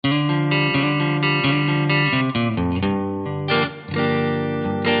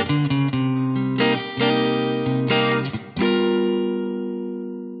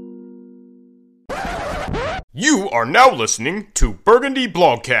are now listening to Burgundy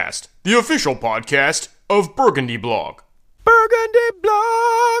Blogcast, the official podcast of Burgundy Blog. Burgundy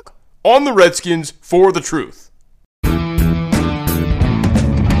Blog! On the Redskins for the truth.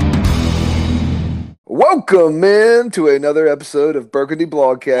 Welcome, man, to another episode of Burgundy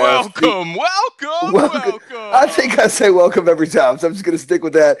Blogcast. Welcome. I think I say welcome every time, so I'm just going to stick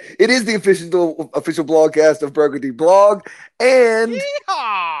with that. It is the official blogcast of Burgundy Blog, and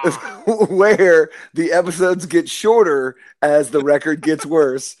where the episodes get shorter as the record gets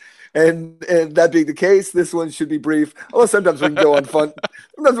worse. And that being the case, this one should be brief. Although sometimes we can go on fun.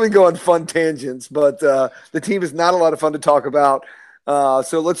 Sometimes we can go on fun tangents, but the team is not a lot of fun to talk about.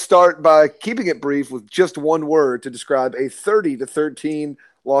 So let's start by keeping it brief with just one word to describe a 30-13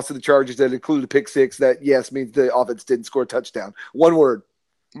 loss to the Chargers that included a pick six that, yes, means the offense didn't score a touchdown. One word.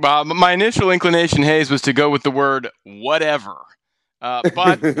 My initial inclination, Hayes, was to go with the word whatever.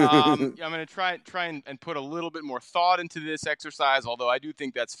 But I'm going to try and put a little bit more thought into this exercise, although I do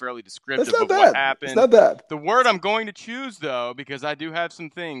think that's fairly descriptive of what happened. It's not bad. The word I'm going to choose, though, because I do have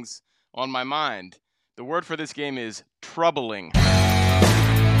some things on my mind, the word for this game is troubling.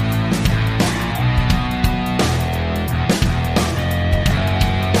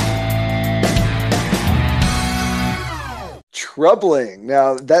 Troubling.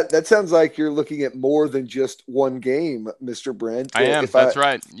 Now, that sounds like you're looking at more than just one game, Mr. Brent. I am. That's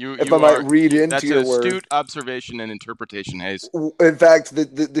right. If I might read into your word. That's an astute observation and interpretation, Hayes. In fact,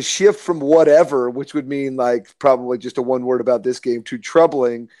 the shift from whatever, which would mean like probably just a one word about this game, to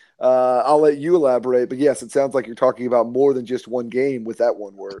troubling, I'll let you elaborate. But yes, it sounds like you're talking about more than just one game with that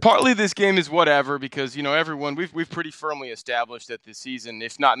one word. Partly this game is whatever because, everyone, we've pretty firmly established that this season,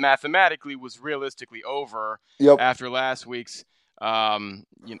 if not mathematically, was realistically over after last week's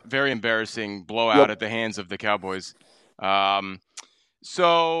very embarrassing blowout at the hands of the Cowboys.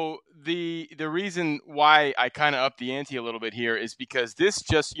 So the reason why I kind of upped the ante a little bit here is because this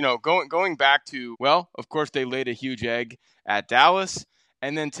just, going back to, well, of course they laid a huge egg at Dallas,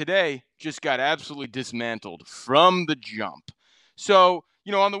 and then today just got absolutely dismantled from the jump. So,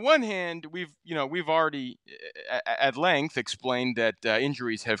 on the one hand, we've already at length explained that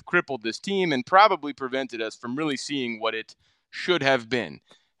injuries have crippled this team and probably prevented us from really seeing what it should have been.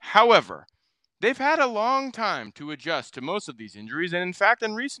 However, they've had a long time to adjust to most of these injuries, and in fact,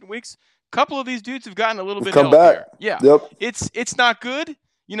 in recent weeks, a couple of these dudes have gotten a little bit healthier. Yeah, it's not good.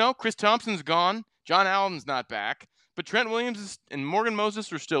 Chris Thompson's gone, John Allen's not back, but Trent Williams and Morgan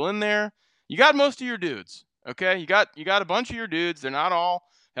Moses are still in there. You got most of your dudes, okay? You got a bunch of your dudes. They're not all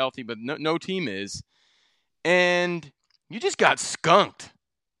healthy, but no team is, and you just got skunked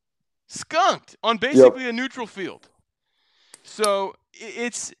on basically a neutral field. So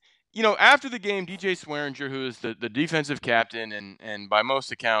it's, after the game, DJ Swearinger, who is the defensive captain and by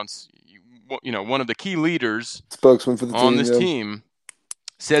most accounts, one of the key leaders, spokesman for the on this team,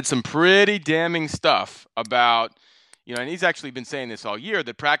 said some pretty damning stuff about, and he's actually been saying this all year,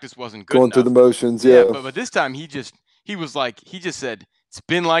 that practice wasn't good enough. Through the motions, yeah. But this time he just said, it's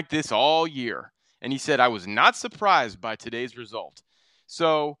been like this all year. And he said, I was not surprised by today's result.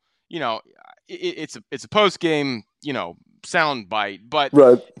 So, it's a post-game, sound bite, but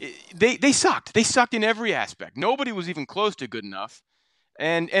they sucked. They sucked in every aspect. Nobody was even close to good enough.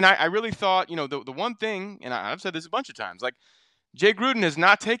 And I really thought, the one thing, and I've said this a bunch of times, like Jay Gruden has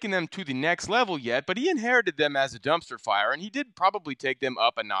not taken them to the next level yet, but he inherited them as a dumpster fire, and he did probably take them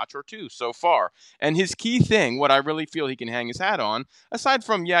up a notch or two so far. And his key thing, what I really feel he can hang his hat on, aside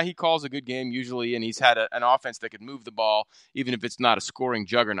from, he calls a good game usually, and he's had an offense that could move the ball, even if it's not a scoring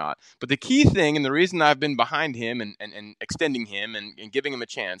juggernaut. But the key thing, and the reason I've been behind him and extending him and giving him a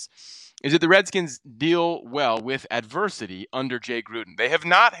chance, is that the Redskins deal well with adversity under Jay Gruden. They have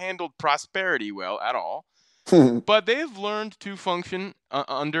not handled prosperity well at all. But they've learned to function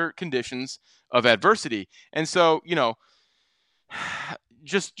under conditions of adversity. And so,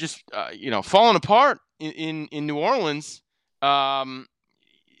 just falling apart in New Orleans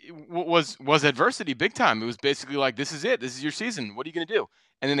was adversity big time. It was basically like, this is it. This is your season. What are you going to do?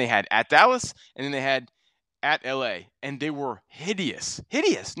 And then they had at Dallas, and then they had at LA, and they were hideous.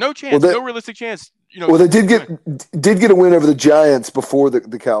 No chance, no realistic chance. They did get a win over the Giants before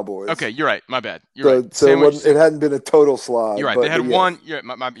the Cowboys. Okay, you're right. My bad. You're right. So it hadn't been a total slide. You're right. They had one. You're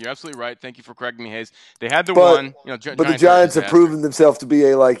absolutely right. Thank you for correcting me, Hayes. They had one. But the Giants have proven themselves to be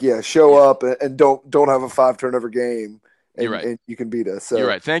show up and don't have a 5 turnover game. And, you're right. And you can beat us. So. You're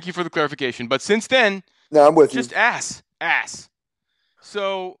right. Thank you for the clarification. But since then, no, I'm with you. Just ass.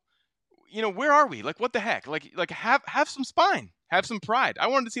 So, where are we? Like, what the heck? Like have some spine. Have some pride. I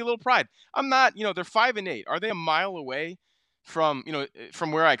wanted to see a little pride. I'm not, they're 5-8. Are they a mile away from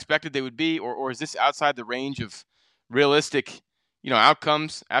where I expected they would be, or is this outside the range of realistic,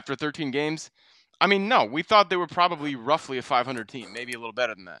 outcomes after 13 games. I mean, no, we thought they were probably roughly a 500 team, maybe a little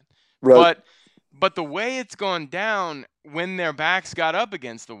better than that. Right. But the way it's gone down when their backs got up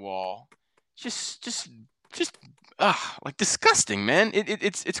against the wall, just like disgusting, man.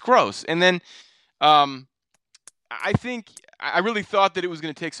 It's gross. And then I think I really thought that it was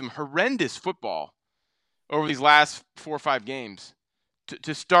going to take some horrendous football over these last 4 or 5 games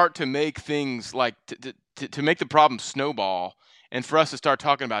to start to make things like to make the problem snowball and for us to start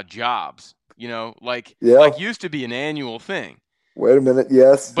talking about jobs, like used to be an annual thing. Wait a minute.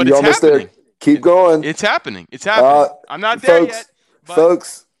 Yes. But it's happening. There. Keep going. It's happening. It's happening. I'm not there yet.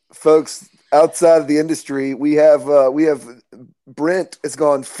 But... Folks, outside of the industry, we have Brent has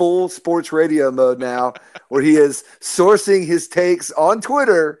gone full sports radio mode now, where he is sourcing his takes on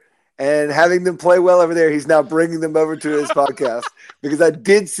Twitter and having them play well over there. He's now bringing them over to his podcast, because I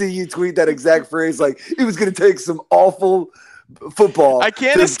did see you tweet that exact phrase, like it was going to take some awful football. I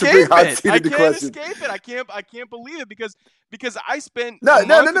can't escape it. I can't escape it. I can't believe it because I spent in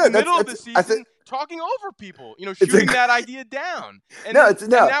the middle of the season talking over people, shooting that idea down. And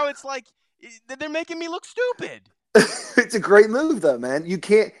now it's like they're making me look stupid. It's a great move, though, man. You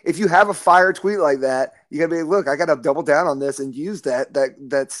can't, if you have a fire tweet like that, you gotta be, look, I gotta double down on this and use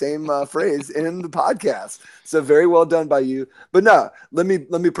that same phrase in the podcast. So very well done by you. But no, let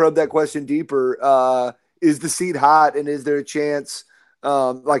me probe that question deeper. Is the seat hot, and is there a chance?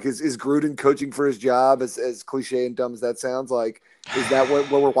 Is Gruden coaching for his job? As cliche and dumb as that sounds, like, is that what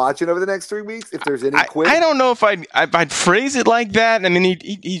we're watching over the next 3 weeks? If there's any quit, I don't know if I'd phrase it like that. I mean,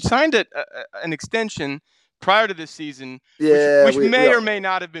 he signed an extension prior to this season, which may or may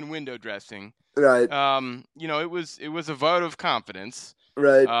not have been window dressing. Right. It was a vote of confidence.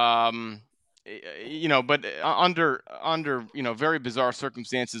 Right. But under very bizarre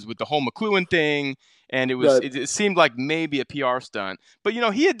circumstances with the whole McClellan thing, and it seemed like maybe a PR stunt. But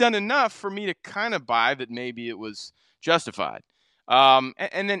he had done enough for me to kind of buy that maybe it was justified. I'm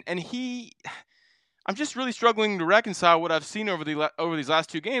just really struggling to reconcile what I've seen over these last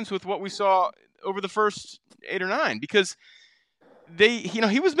 2 games with what we saw over the first 8 or 9, because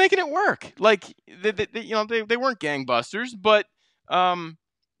he was making it work. Like they weren't gangbusters, but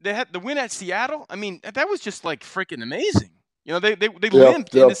they had the win at Seattle. I mean, that was just like freaking amazing. They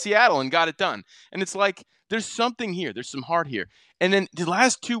limped into Seattle and got it done. And it's like, there's something here. There's some heart here. And then the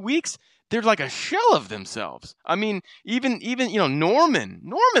last 2 weeks, they're like a shell of themselves. I mean, even Norman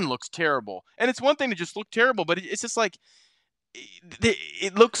looks terrible. And it's one thing to just look terrible, but it's just like,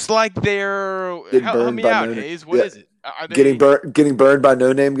 it looks like they're help me out, Hayes. What is it? Are they getting burned by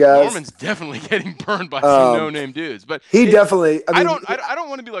no-name guys? Norman's definitely getting burned by some no-name dudes, but he definitely. I don't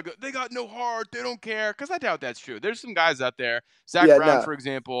want to be like, they got no heart, they don't care, because I doubt that's true. There's some guys out there, Zach Brown, for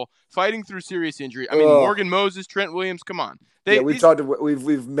example, fighting through serious injury. I mean, Morgan Moses, Trent Williams. Come on.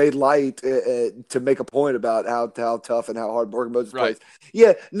 We've made light to make a point about how tough and how hard Morgan Moses plays.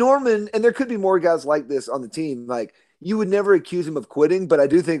 Yeah, Norman, and there could be more guys like this on the team. Like, you would never accuse him of quitting, but I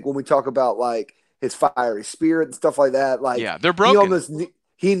do think when we talk about like his fiery spirit and stuff like that, like, they're broken.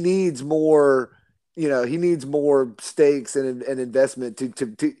 He needs more. He needs more stakes and investment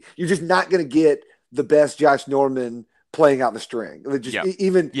to. You're just not going to get the best Josh Norman playing out the string.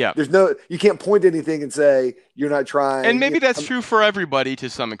 There's no. You can't point to anything and say you're not trying. And maybe that's true for everybody to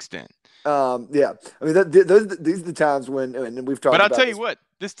some extent. I mean, these are the times when, and we've talked. But I'll about tell you what,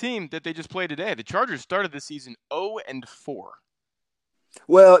 this team that they just played today, the Chargers started the season 0-4.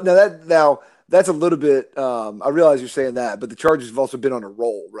 Well, now that's a little bit. I realize you're saying that, but the Chargers have also been on a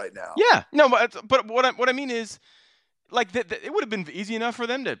roll right now. Yeah, no, but what I mean is, like, it would have been easy enough for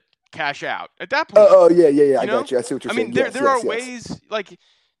them to cash out at that point. Yeah. I got you. I see what you're saying. I mean, there are ways, like.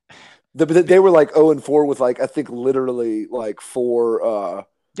 They were like 0-4 with, like, I think literally like 4.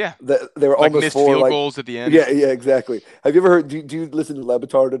 Yeah, they were like almost missed 4 field goals at the end. Yeah, exactly. Have you ever heard? Do you listen to Le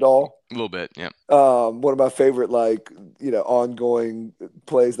Batard at all? A little bit, yeah. One of my favorite, like, ongoing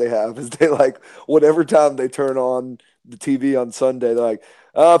plays they have is they, like, whatever time they turn on the TV on Sunday, they're like,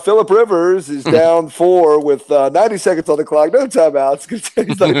 Phillip Rivers is down 4 with 90 seconds on the clock, no timeouts.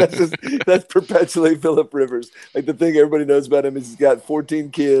 He's like, that's perpetually Phillip Rivers. Like, the thing everybody knows about him is he's got 14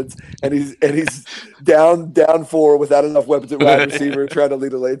 kids and he's down 4 without enough weapons at wide receiver, trying to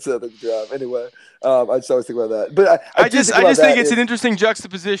lead a late seventh drive. Anyway, I just always think about that. But I just think it's an interesting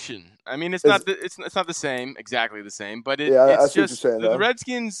juxtaposition. I mean, it's not the same, exactly the same, but it's just the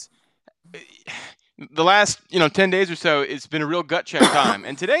Redskins. The last 10 days or so, it's been a real gut check time,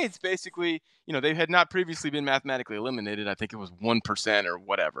 and today it's basically they had not previously been mathematically eliminated. I think it was 1% or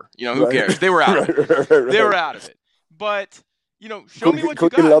whatever. Who cares? They were out. They were out of it. But show me what can you we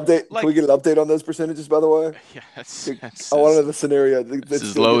get an got. update? Like, Can we get an update on those percentages, by the way? yeah, I want to know the scenario. It's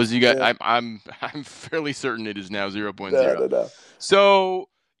as low as you got. Yeah. I'm fairly certain it is now 0.0. No. So,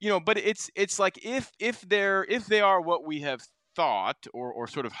 but it's like if they are what we have thought or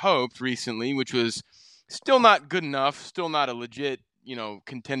sort of hoped recently, which was still not good enough, still not a legit,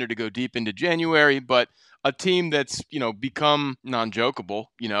 contender to go deep into January, but a team that's, become non-jokeable,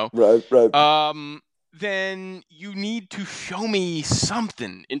 Right. Then you need to show me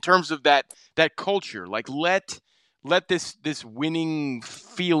something in terms of that culture. Like let this winning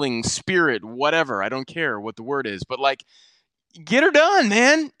feeling, spirit, whatever, I don't care what the word is, but like get her done,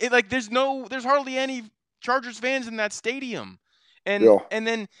 man. There's hardly any Chargers fans in that stadium. And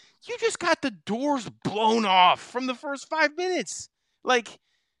then you just got the doors blown off from the first 5 minutes. Like,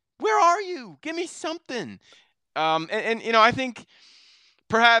 where are you? Give me something. I think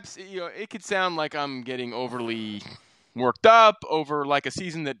perhaps it could sound like I'm getting overly worked up over like a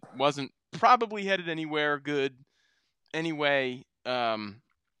season that wasn't probably headed anywhere good anyway.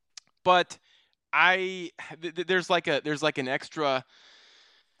 But there's like an extra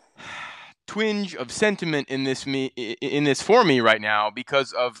twinge of sentiment in this for me right now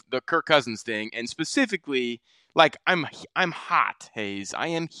because of the Kirk Cousins thing, and specifically, like I'm hot, Hayes. I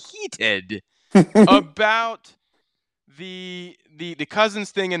am heated about the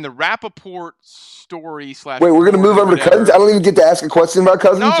Cousins thing and the Rappaport story / Wait, we're going to move over to Cousins? I don't even get to ask a question about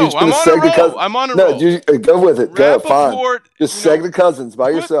Cousins? No, I'm on a roll. No, go with it. Go, fine. Just seg the Cousins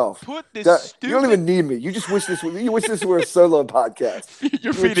by yourself. Put this you don't even need me. You just wish this were a solo podcast.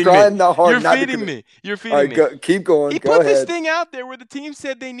 You're feeding trying me. Not hard. You're not feeding me. You're feeding All right, me. Keep going. He go put ahead. this thing out there where the team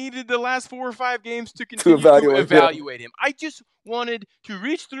said they needed the last 4 or 5 games to continue to evaluate him. I just wanted to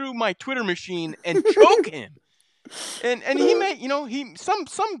reach through my Twitter machine and choke him. And he may, some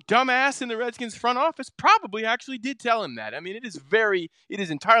dumbass in the Redskins front office probably actually did tell him that. I mean, it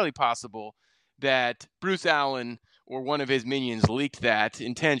is entirely possible that Bruce Allen or one of his minions leaked that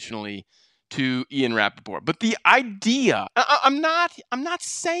intentionally to Ian Rappaport. But the idea, I'm not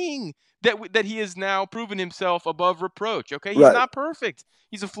saying that he has now proven himself above reproach. Okay, he's not perfect.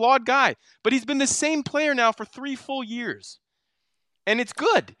 He's a flawed guy, but he's been the same player now for 3 full years. And it's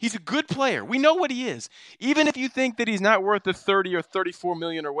good. He's a good player. We know what he is. Even if you think that he's not worth the 30 or 34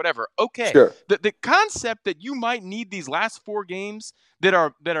 million or whatever. Okay. Sure. The concept that you might need these last 4 games that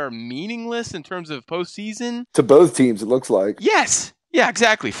are meaningless in terms of postseason. To both teams, it looks like. Yes. Yeah,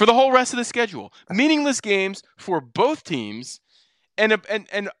 exactly. For the whole rest of the schedule. Meaningless games for both teams and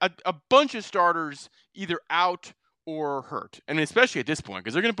a bunch of starters either out or hurt, and especially at this point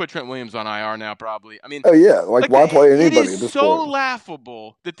because they're going to put Trent Williams on IR now, probably. I mean, oh yeah, like why play anybody at this point? It is so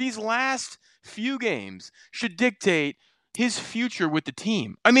laughable that these last few games should dictate his future with the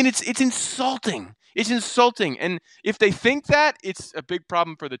team. I mean, it's insulting. It's insulting, and if they think that, it's a big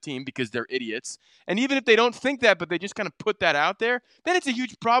problem for the team because they're idiots. And even if they don't think that, but they just kind of put that out there, then it's a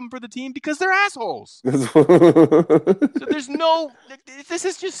huge problem for the team because they're assholes. So there's no. This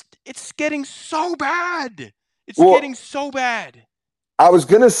is just. It's getting so bad. It's getting so bad. I was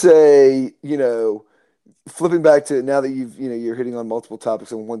gonna say, flipping back to now that you're hitting on multiple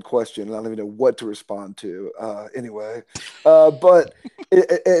topics in one question, and I don't even know what to respond to. Anyway, but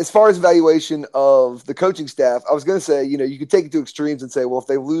as far as evaluation of the coaching staff, I was gonna say, you could take it to extremes and say, well, if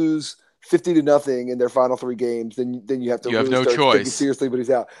they lose 50-0 in their final 3 games, then you have to have no choice. Seriously, but he's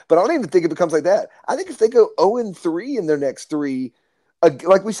out. But I don't even think it becomes like that. I think if they go 0-3 in their next 3.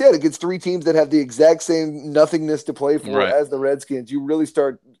 Like we said, against 3 teams that have the exact same nothingness to play for as the Redskins, you really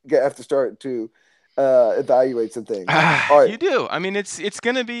have to start to evaluate some things. All right. You do. I mean, it's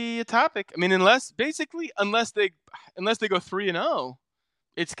going to be a topic. I mean, unless they go 3-0,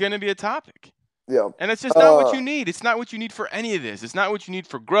 it's going to be a topic. Yeah. And it's just not what you need. It's not what you need for any of this. It's not what you need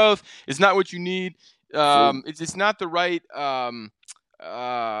for growth. It's not what you need. It's not the right.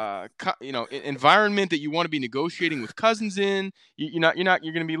 Environment that you want to be negotiating with Cousins in. You're going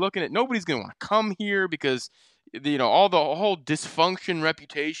to be looking at, nobody's going to want to come here because all the whole dysfunction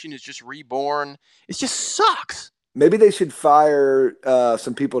reputation is just reborn. It just sucks. Maybe they should fire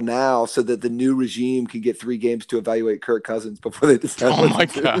some people now so that the new regime can get 3 games to evaluate Kirk Cousins before they decide what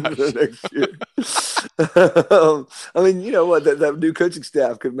to do next year. I mean, you know what? That new coaching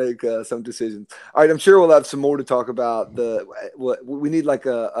staff could make some decisions. All right, I'm sure we'll have some more to talk about. We need like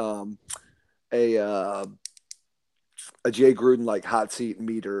a Jay Gruden like hot seat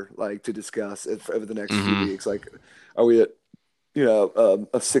meter like to discuss over the next few weeks. Like, are we at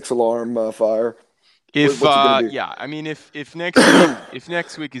a 6 alarm fire? If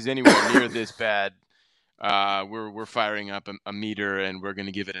next week is anywhere near this bad, we're firing up a meter and we're going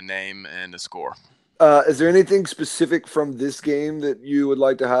to give it a name and a score. Is there anything specific from this game that you would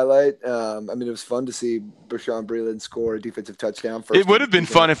like to highlight? I mean, it was fun to see Bashawn Breeland score a defensive touchdown. It would have been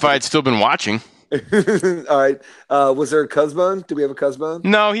fun if I had still been watching. All right. Was there a Cuzbone? Do we have a Cuzbone?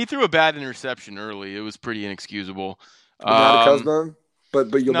 No, he threw a bad interception early. It was pretty inexcusable. Not a Cuzbone?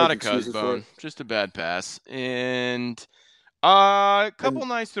 But you'll not make a excuses for Cuzbone, it? just a bad pass. And a couple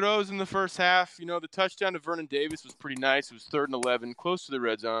nice throws in the first half. You know, the touchdown to Vernon Davis was pretty nice. It was 3rd and 11, close to the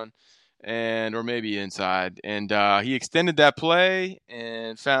red zone, or maybe inside. And he extended that play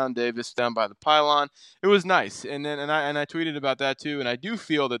and found Davis down by the pylon. It was nice. And I tweeted about that too. And I do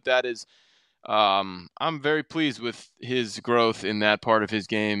feel that is. I'm very pleased with his growth in that part of his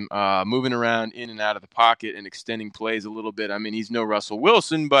game, moving around in and out of the pocket and extending plays a little bit. I mean, he's no Russell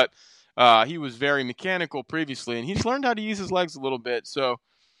Wilson, but he was very mechanical previously, and he's learned how to use his legs a little bit. So,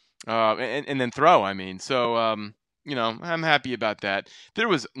 and then throw. I mean, so you know, I'm happy about that. There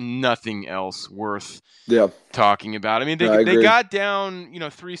was nothing else worth talking about. I mean, they got down,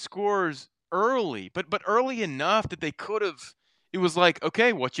 3 scores early, but early enough that they could have. It was like,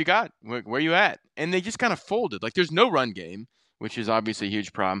 okay, what you got? Where you at? And they just kind of folded. Like, there's no run game, which is obviously a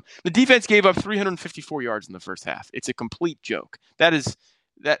huge problem. The defense gave up 354 yards in the first half. It's a complete joke. That is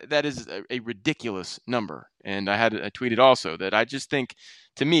a ridiculous number. And I tweeted also that I just think,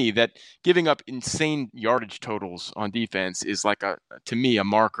 to me, that giving up insane yardage totals on defense is like to me a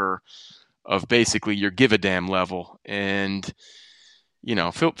marker of basically your give a damn level. And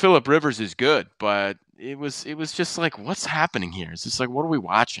Phillip Rivers is good, but it was just like, what's happening here? It's just like, what are we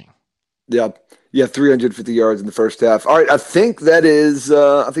watching? Yeah, 350 yards in the first half. All right, I think that is.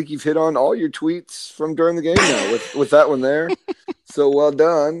 I think you've hit on all your tweets from during the game now with that one there. So well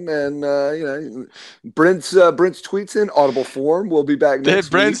done, and Brent's tweets in audible form. We'll be back next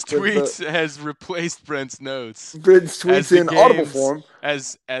week. Brent's tweets has replaced Brent's notes. Brent's tweets in audible form,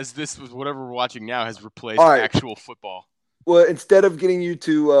 as this was whatever we're watching now has replaced actual football. Well, instead of getting you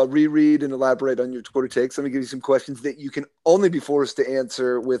to reread and elaborate on your Twitter takes, let me give you some questions that you can only be forced to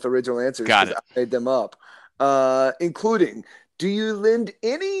answer with original answers. Got it. I made them up, including, do you lend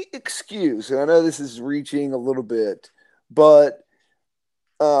any excuse? And I know this is reaching a little bit, but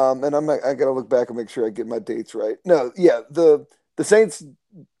and I got to look back and make sure I get my dates right. No, yeah, the Saints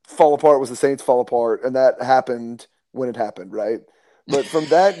fall apart was the Saints fall apart, and that happened when it happened, right? But from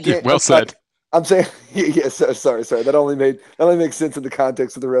that game, well said. I'm saying, sorry. That only makes sense in the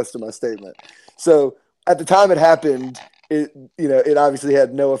context of the rest of my statement. So at the time it happened, it obviously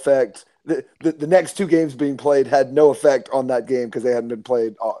had no effect. The next 2 games being played had no effect on that game because they hadn't been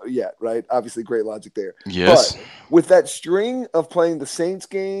played yet, right? Obviously, great logic there. Yes. But with that string of playing the Saints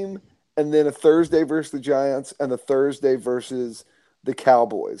game and then a Thursday versus the Giants and a Thursday versus the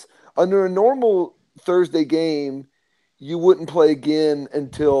Cowboys, under a normal Thursday game, you wouldn't play again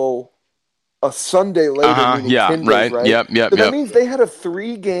until a Sunday later, meaning 10 days, right? Yep. So that means they had a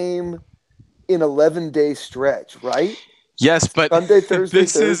 3-game in 11-day stretch, right? Yes, but Sunday, Thursday,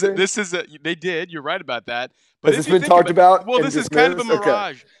 Thursday. They did. You're right about that. But has this been talked about? Well, this is kind of a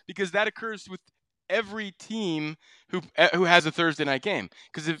mirage because that occurs with every team who has a Thursday night game.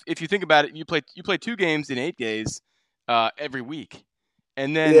 Because if you think about it, you play 2 games in 8 days every week.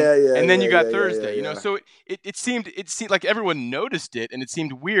 And then you got Thursday, So it seemed like everyone noticed it, and it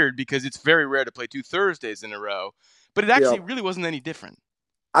seemed weird because it's very rare to play 2 Thursdays in a row. But it actually really wasn't any different.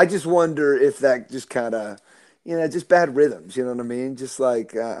 I just wonder if that just kind of, just bad rhythms. You know what I mean? Just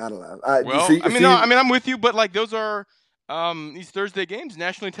like I don't know. I'm with you, but like those are these Thursday games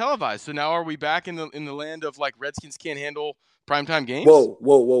nationally televised. So now are we back in the land of like Redskins can't handle primetime games?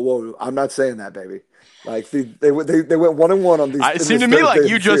 Whoa! I'm not saying that, baby. Like they went 1-1 on these. It seemed to me like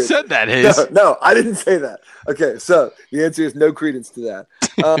you just said that, Hayes. No, I didn't say that. Okay, so the answer is no credence to that.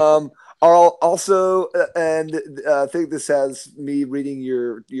 Also, and I think this has me reading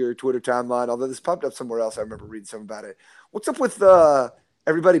your Twitter timeline. Although this popped up somewhere else, I remember reading something about it. What's up with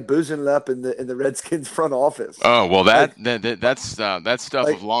everybody boozing up in the Redskins front office? Oh well, that's stuff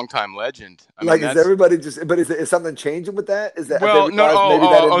of longtime legend. Is everybody just? But is something changing with that? Is that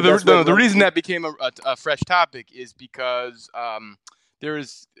the reason that became a fresh topic is because there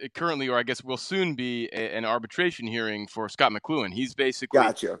is currently, or I guess will soon be, an arbitration hearing for Scott McCloughan. He's basically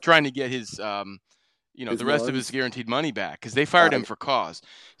trying to get his the rest of his guaranteed money back because they fired him for cause.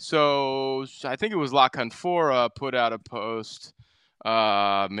 So I think it was La Canfora put out a post.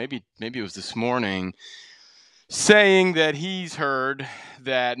 Maybe it was this morning, saying that he's heard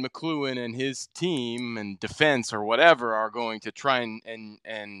that McCloughan and his team and defense or whatever are going to try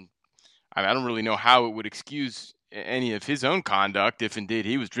and I don't really know how it would excuse any of his own conduct if indeed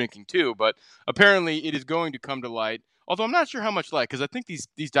he was drinking too, but apparently it is going to come to light Although I'm not sure how much because I think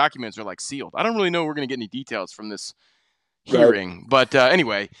these documents are sealed. I don't really know we're going to get any details from this hearing. Right. But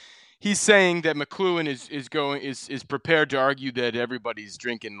anyway, he's saying that McLuhan is prepared to argue that everybody's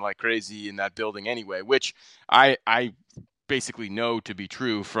drinking like crazy in that building anyway, which I basically know to be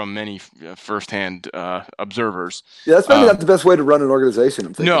true from many firsthand observers. Yeah, that's maybe not the best way to run an organization.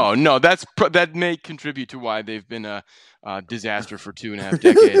 I'm thinking. No, that may contribute to why they've been a disaster for 2.5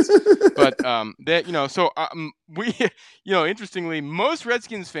 decades. But we, interestingly, most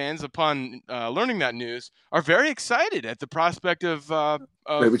Redskins fans, upon learning that news, are very excited at the prospect of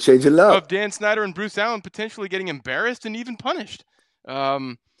maybe changing it up, of Dan Snyder and Bruce Allen potentially getting embarrassed and even punished.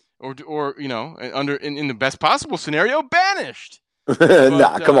 Or in the best possible scenario, banished.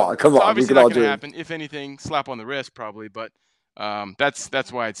 Nah, come on. Obviously not going to happen. If anything, slap on the wrist probably. But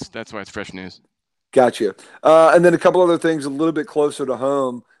that's why it's fresh news. Gotcha. And then a couple other things a little bit closer to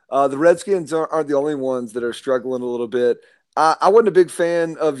home. The Redskins aren't the only ones that are struggling a little bit. I wasn't a big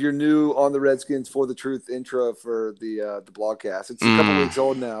fan of your new On the Redskins for the Truth intro for the blogcast. It's a couple weeks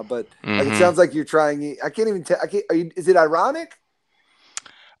old now, but it sounds like you're trying. I can't even tell. Is it ironic?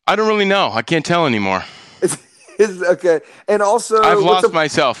 I don't really know. I can't tell anymore. It's okay. And also, I've lost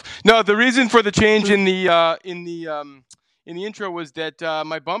myself. No, the reason for the change in the intro was that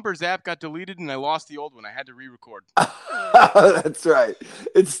my Bumpers app got deleted and I lost the old one. I had to re-record. That's right.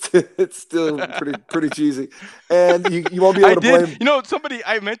 It's still pretty cheesy, and you won't be able to blame.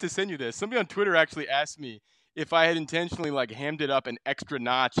 I meant to send you this. Somebody on Twitter actually asked me if I had intentionally hammed it up an extra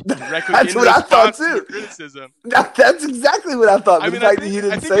notch directly That's what I thought too. Criticism. That's exactly what I thought. I think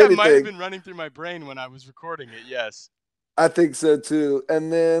that might have been running through my brain when I was recording it. Yes, I think so too.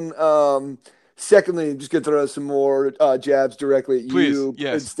 And then, secondly, I'm just gonna throw some more jabs directly at you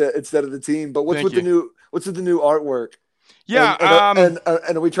instead of the team. But what's with the new artwork? Yeah, and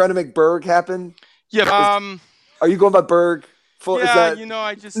are we trying to make Berg happen? Yeah. Are you going by Berg?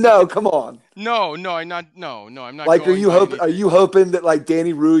 Come on. No, I'm not. Are you hoping that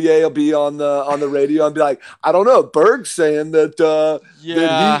Danny Rouillet will be on the radio and be like, I don't know, Berg's saying that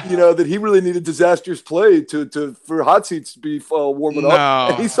that he really needed disastrous play for hot seats to be warming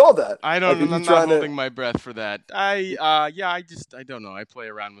up, and he saw that. I don't. I'm not holding my breath for that. I don't know. I play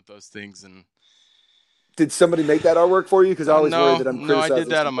around with those things and. Did somebody make that artwork for you? Because I always worry that I'm criticizing. No, I did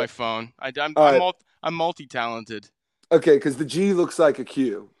that on my phone. I'm multi-talented. Okay, because the G looks like a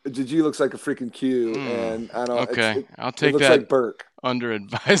Q. The G looks like a freaking Q, and I don't. Okay, I'll take that. It looks like Burke. Under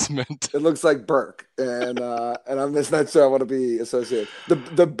advisement. It looks like Burke, and I'm just not sure I want to be associated.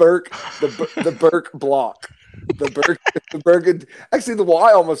 The Burke block. The Burke. Actually, the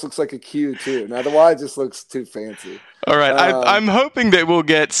Y almost looks like a Q too. Now the Y just looks too fancy. All right, I'm hoping that we'll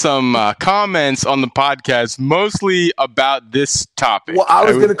get some comments on the podcast, mostly about this topic. Well, I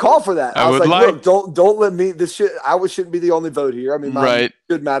was going to call for that. I was like, look, don't let me. This shouldn't be the only vote here. I mean, mine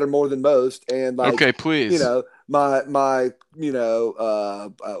should matter more than most. And okay, please. My I don't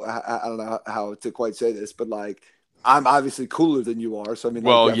know how to quite say this, but I'm obviously cooler than you are, so I mean,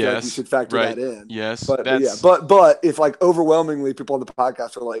 yes, you should factor that in. Yes, but if overwhelmingly people on the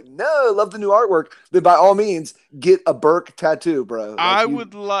podcast are like, no, love the new artwork, then by all means get a Burke tattoo, bro. I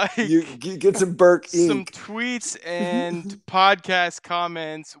would like you get some Burke ink. Some tweets and podcast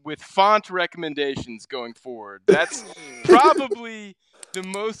comments with font recommendations going forward. That's probably the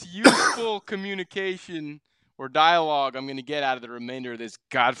most useful communication or dialogue I'm going to get out of the remainder of this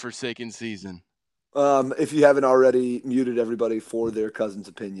godforsaken season. If you haven't already muted everybody for their cousin's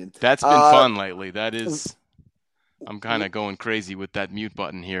opinion. That's been fun lately. That is, I'm kind of going crazy with that mute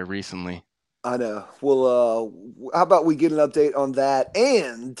button here recently. I know. Well, how about we get an update on that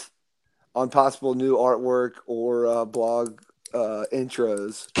and on possible new artwork or blog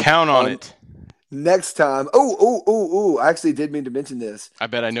intros. Count on it. Next time. Oh, I actually did mean to mention this. I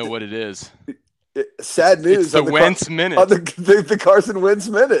bet I know what it is. Sad news. It's the Wentz Minute. On the Carson Wentz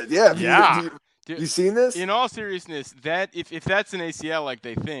Minute. Yeah. Yeah. You seen this? In all seriousness, that if that's an ACL like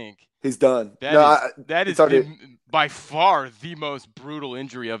they think, he's done. That is by far the most brutal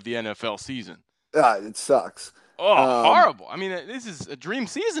injury of the NFL season. It sucks. Oh, horrible. I mean, this is a dream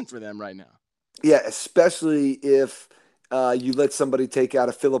season for them right now. Yeah, especially if you let somebody take out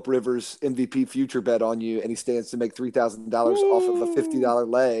a Phillip Rivers MVP future bet on you and he stands to make $3,000 off of a $50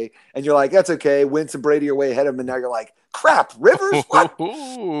 lay. And you're like, that's okay. Wentz and Brady are way ahead of him. And now you're like, crap, Rivers? What?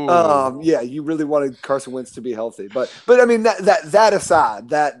 Yeah, you really wanted Carson Wentz to be healthy. But I mean, that aside,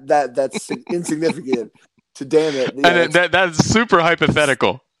 that's insignificant to damn it. And that's super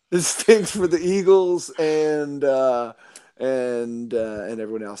hypothetical. It stinks for the Eagles and and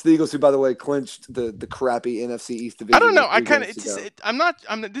everyone else. The Eagles, who by the way clinched the crappy NFC East division. I don't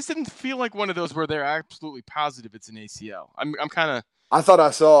know. This didn't feel like one of those where they're absolutely positive it's an ACL. I'm kind of. I thought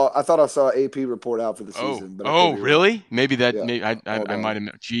I saw AP report out for the season. But really? Maybe that. Yeah. Maybe I might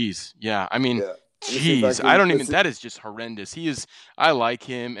have. Jeez. Yeah. I mean. Yeah. Jeez, I don't even. That is just horrendous. I like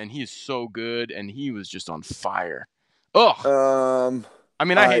him, and he is so good, and he was just on fire. Ugh. I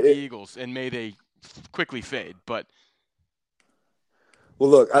mean, I hate the Eagles, and may they quickly fade. But well,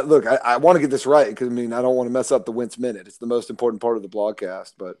 look, I want to get this right because I don't want to mess up the Wentz minute. It's the most important part of the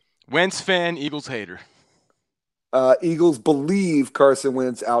blogcast. But Wentz fan, Eagles hater. Eagles believe Carson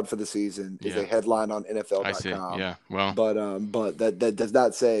Wentz out for the season is a headline on NFL.com. I see. Yeah, well, but that does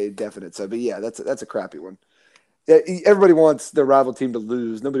not say definite. So, but yeah, that's a crappy one. Everybody wants their rival team to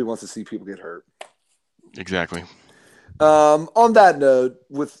lose. Nobody wants to see people get hurt. Exactly. On that note,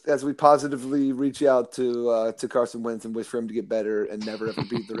 as we positively reach out to Carson Wentz and wish for him to get better and never ever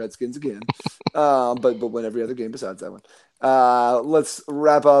beat the Redskins again, but win every other game besides that one. Let's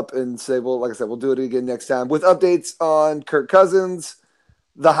wrap up and say, well, like I said, we'll do it again next time with updates on Kirk Cousins,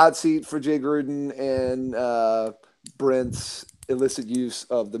 the hot seat for Jay Gruden, and Brent's illicit use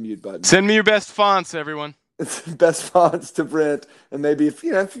of the mute button. Send me your best fonts, everyone. Best fonts to Brent, and maybe if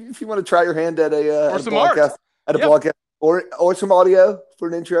you want to try your hand at a podcast, podcast or some audio for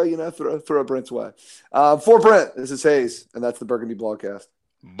an intro, throw Brent's way. For Brent, this is Hayes, and that's the Burgundy Blogcast.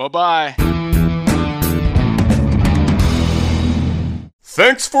 Bye-bye.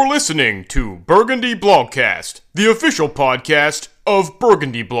 Thanks for listening to Burgundy Blogcast, the official podcast of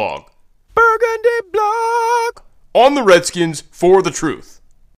Burgundy Blog. Burgundy Blog! On the Redskins for the truth.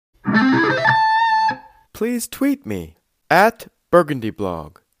 Please tweet me at Burgundy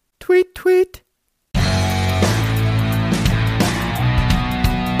Blog. Tweet.